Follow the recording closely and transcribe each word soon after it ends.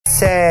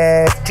just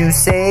have to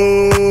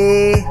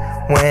say,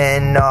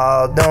 when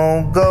all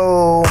don't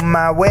go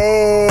my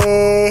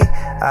way,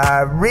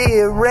 I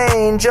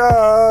rearrange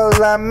all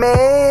I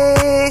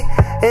make,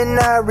 and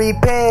I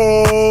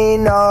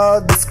repaint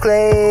all this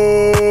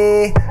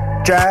clay.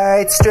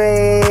 Dried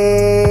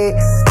straight,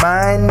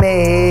 mind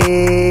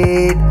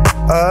made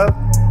up.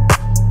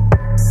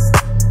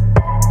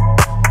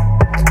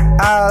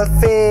 I'll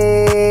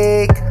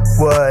fake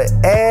what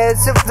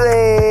as of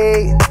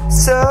late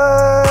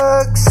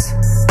sucks.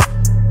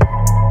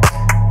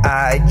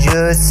 I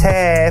just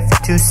have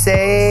to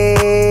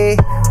say,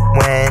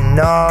 when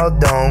all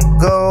don't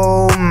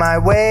go my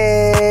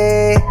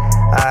way,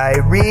 I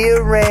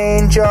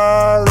rearrange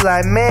all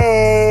I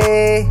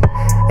make,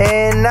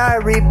 and I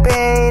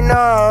repaint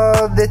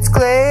all that's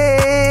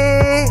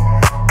clay.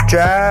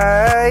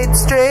 Dried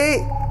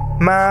straight,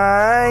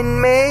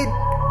 mind made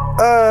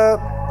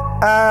up.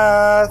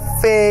 I'll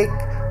fake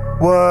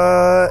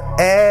what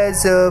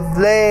as of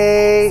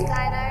late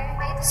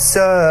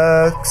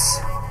sucks.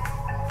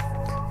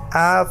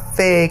 I'll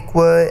fake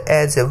what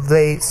as of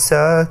late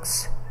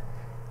sucks.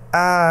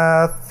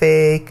 I'll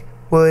fake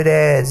what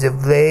as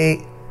of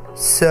late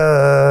sucks.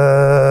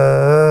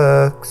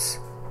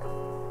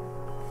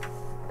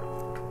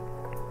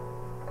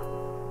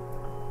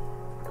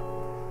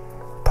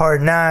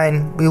 Part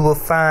 9, we will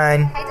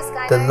find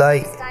the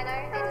light.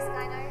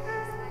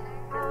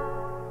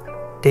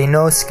 They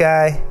know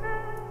sky,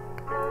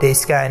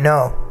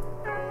 DeSkyno.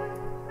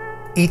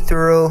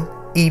 Ethereal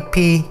EP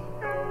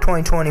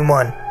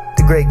 2021.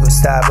 The great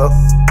GuSTaVO.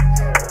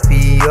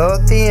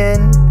 ThE,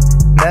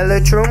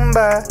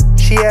 Melotrumba,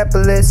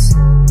 Chiapolis.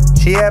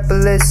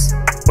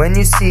 When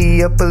you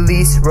see a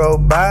police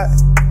robot,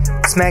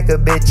 smack a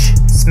bitch.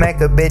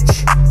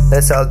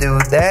 Let's all do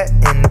that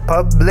in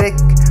public.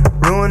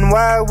 Ruin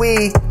why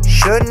we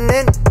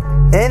shouldn't,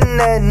 and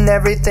then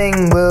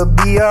everything will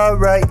be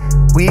alright.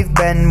 We've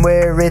been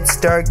where it's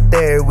dark,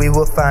 there we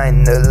will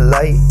find the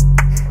light.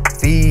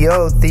 ThE,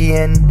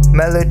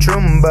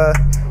 Melotrumba,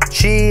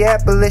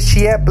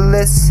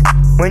 Chiapolis.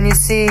 When you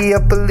see a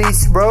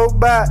police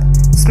robot,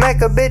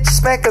 smack a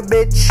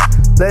bitch.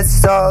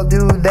 Let's all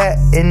do that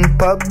in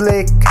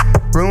public.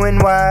 Ruin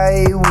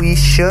why we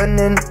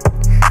shouldn't,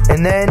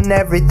 and then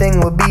everything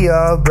will be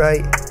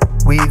alright.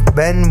 We've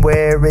been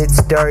where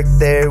it's dark,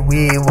 there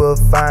we will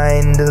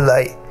find the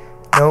light.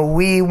 No,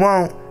 we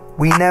won't,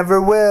 we never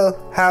will.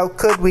 How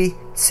could we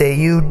say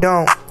you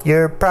don't?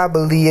 You're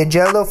probably a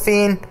jello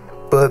fiend,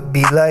 but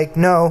be like,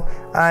 no,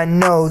 I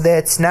know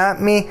that's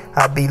not me.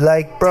 I'll be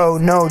like, bro,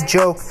 no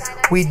joke,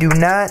 we do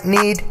not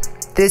need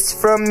this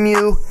from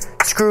you.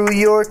 Screw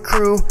your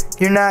crew,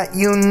 you're not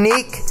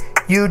unique.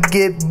 You'd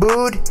get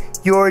booed,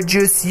 you're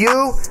just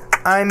you,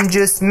 I'm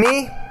just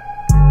me.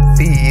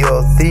 ThE,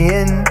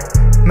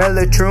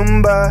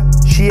 Melotrumba,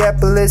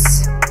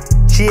 Chiapolis.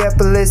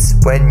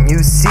 When you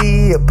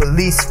see a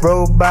police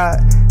robot,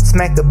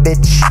 smack a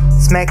bitch.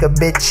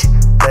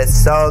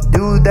 Let's all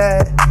do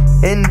that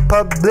in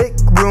public.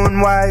 Ruin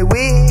why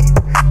we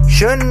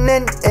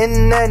shouldn't,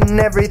 and then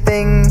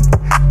everything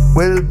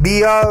will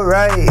be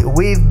alright.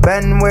 We've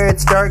been where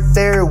it's dark,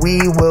 there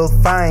we will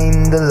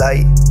find the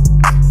light.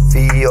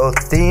 ThE,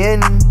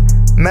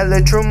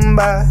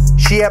 Melotrumba,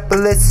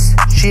 Chiapolis.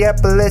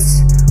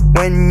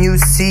 When you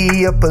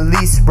see a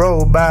police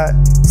robot,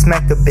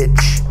 smack a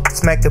bitch.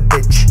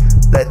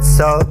 Let's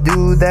all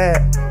do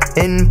that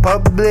in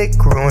public.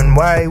 Ruin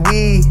why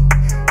we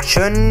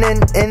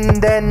shouldn't,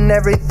 and then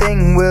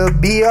everything will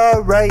be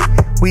alright.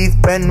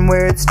 We've been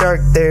where it's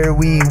dark, there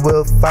we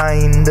will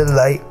find the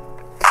light.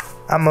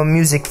 I'm a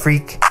music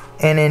freak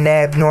and an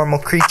abnormal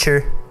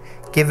creature.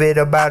 Give it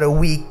about a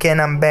week and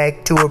I'm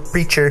back to a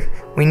preacher.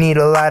 We need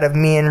a lot of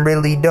me and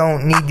really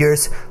don't need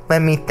yours.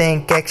 Let me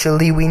think,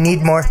 actually we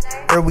need more.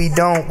 Or we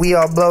don't, we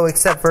all blow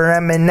except for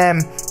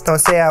Eminem. Don't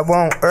say I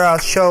won't or I'll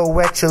show,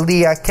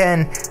 actually I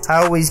can.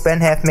 I always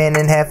been half man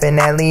and half an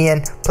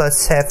alien,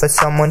 plus half of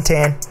someone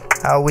tan.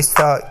 I always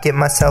thought, get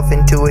myself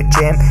into a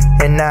jam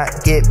and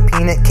not get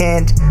peanut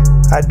canned.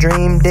 I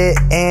dreamed it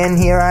and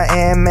here I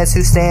am, as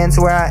who stands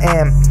where I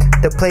am.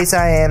 The place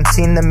I am,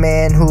 seen the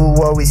man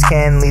who always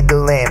can lead the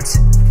lambs.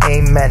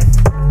 Amen.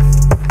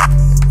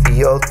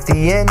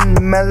 ThE,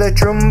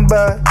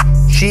 Melotrumba,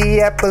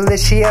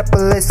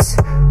 Chiapolis.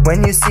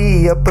 When you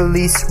see a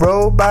police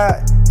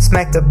robot,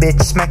 smack a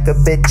bitch.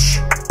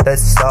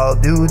 Let's all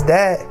do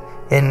that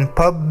in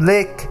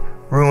public.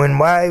 Ruin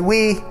why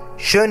we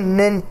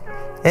shouldn't,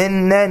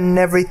 and then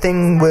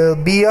everything will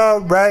be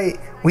alright.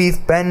 We've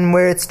been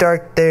where it's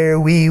dark, there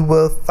we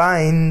will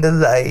find the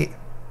light.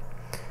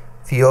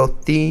 ThE,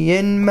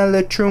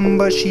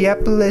 Melotrumba,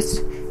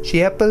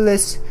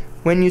 Chiapolis.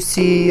 When you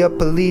see a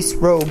police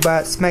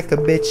robot, smack a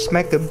bitch.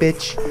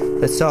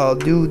 Let's all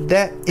do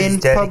that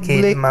in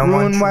public.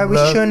 Ruin why we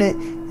shouldn't,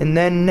 and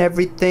then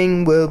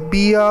everything will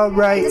be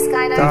alright. We've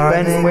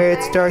been where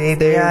it's dark,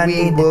 there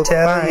we will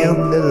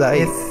find the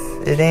light.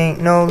 It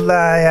ain't no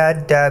lie,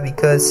 I'd die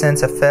because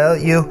since I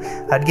felt you,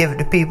 I'd give it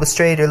to people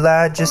straight or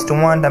lie, just to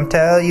one time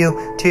tell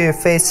you to your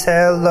face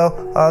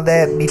hello, all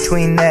that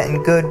between that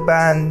and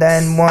goodbye, and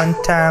then one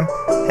time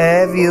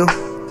have you.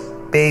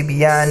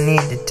 Baby, I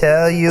need to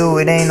tell you,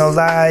 it ain't no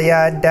lie,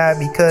 I'd die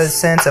because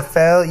since I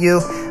felt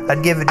you,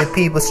 I'd give it to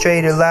people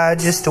straight or lie,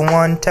 just to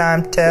one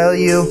time tell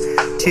you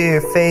to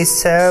your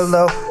face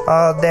hello,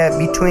 all that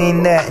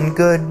between that and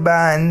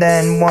goodbye, and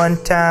then one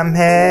time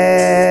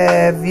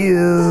have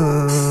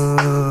you.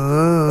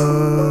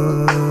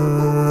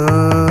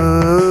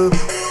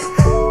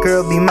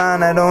 Girl, be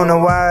mine, I don't know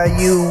why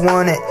you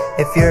want it.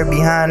 If you're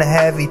behind a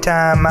heavy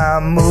time,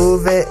 I'll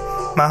move it.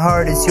 My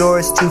heart is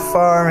yours, too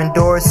far,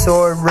 endorse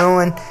or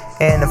ruin.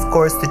 And of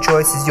course the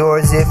choice is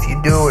yours if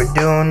you do or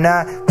do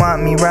not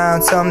want me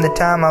round. Some of the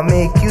time I'll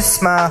make you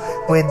smile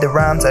with the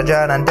rhymes I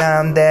jot on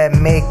down that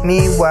make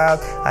me wild.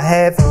 I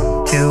have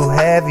to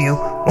have you,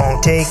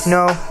 won't take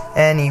no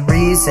any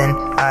reason.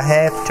 I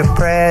have to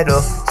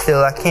prattle,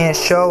 still I can't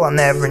show I'll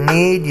never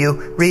need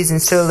you.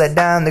 Reasons to let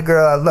down the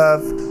girl I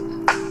love,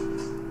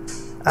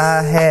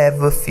 I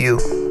have a few.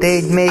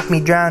 They'd make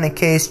me drown in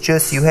case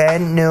just you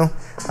hadn't knew.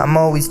 I'm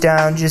always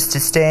down just to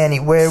stay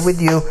anywhere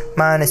with you.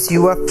 Minus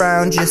you I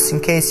frown just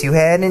in case you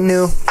hadn't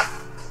knew.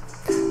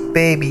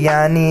 Baby,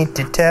 I need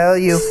to tell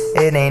you,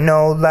 it ain't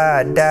no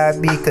lie, I'd die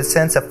because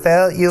since I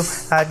felt you,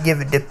 I'd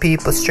give it to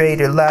people straight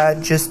or lie,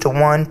 just to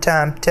one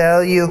time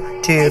tell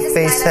you to your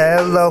face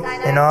hello,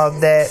 and all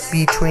that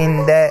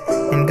between that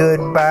and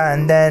goodbye,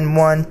 and then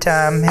one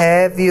time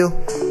have you.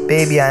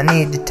 Baby, I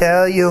need to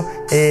tell you,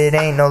 it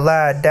ain't no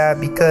lie, I'd die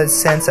because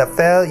since I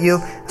felt you,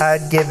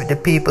 I'd give it to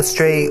people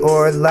straight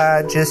or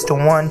lie, just to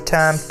one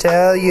time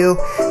tell you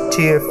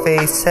to your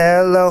face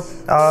hello,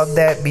 all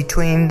that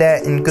between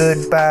that and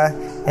goodbye,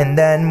 and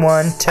then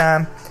one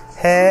time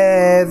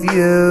have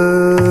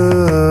you.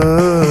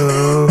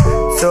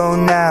 So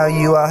now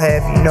you, I'll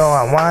have you know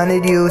I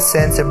wanted you,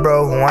 since a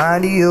bro who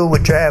wanted you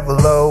would travel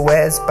low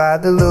as by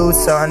the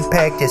loose.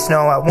 Unpack this,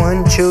 no I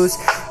wouldn't choose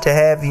to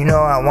have you know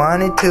I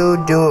wanted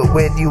to do it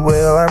with you,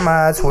 will our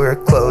minds were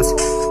close.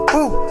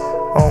 Woo,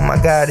 oh my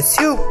god, it's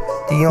you,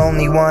 the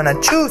only one I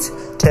choose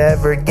to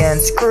ever again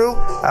screw.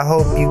 I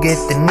hope you get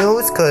the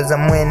news, cause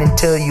I'm winning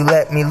till you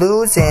let me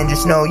lose, and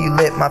just know you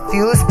lit my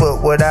fuse.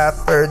 But what I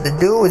further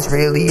do is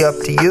really up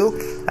to you.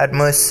 I'd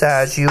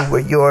massage you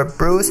where you're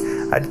bruised,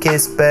 I'd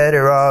kiss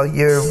better all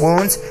your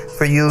wounds.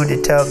 For you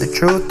to tell the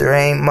truth, there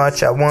ain't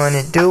much I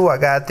wanna do. I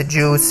got the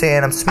juice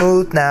and I'm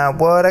smooth, now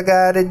what I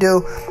gotta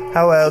do?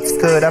 How else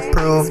could I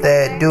prove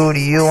that due to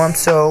you I'm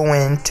so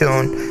in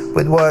tune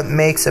with what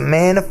makes a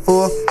man a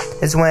fool?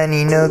 Is when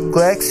he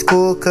neglects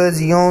school, cause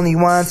he only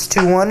wants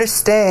to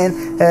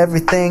understand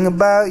everything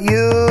about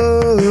you.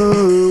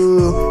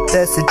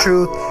 That's the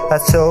truth, I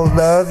so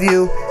love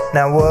you,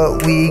 now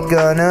what we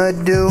gonna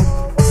do?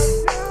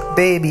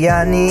 Baby,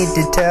 I need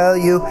to tell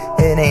you,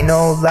 it ain't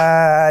no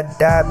lie, I'd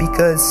die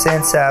because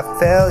since I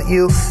felt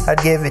you,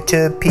 I'd give it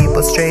to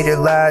people straight or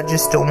lie,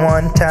 just to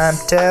one time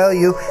tell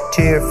you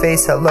to your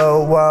face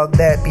hello, all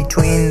that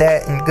between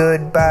that and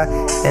goodbye,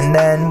 and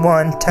then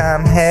one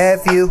time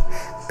have you.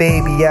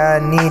 Baby, I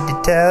need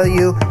to tell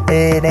you,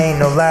 it ain't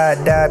no lie,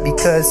 I'd die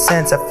because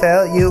since I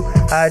felt you,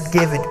 I'd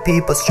give it to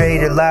people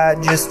straight or lie,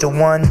 just to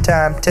one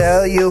time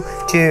tell you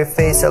to your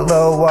face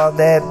hello, all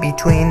that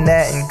between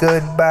that and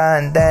goodbye,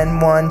 and then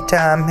one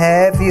time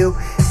have you.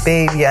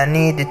 Baby, I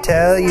need to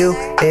tell you,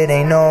 it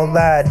ain't no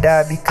lie, I'd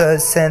die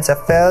because since I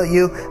felt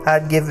you,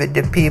 I'd give it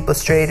to people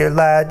straight or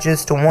lie,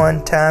 just to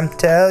one time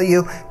tell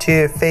you to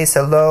your face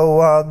hello,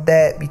 all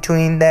that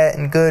between that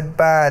and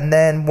goodbye, and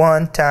then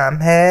one time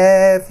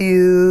have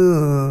you.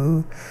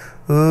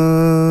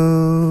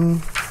 Ooh.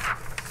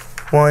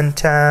 One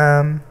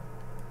time,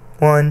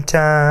 one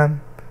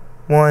time,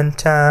 one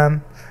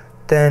time,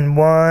 then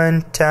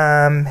one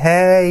time,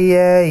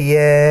 hey,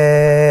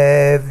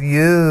 yeah, have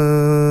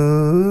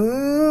you.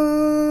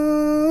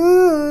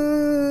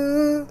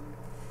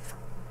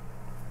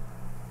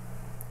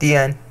 The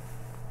end.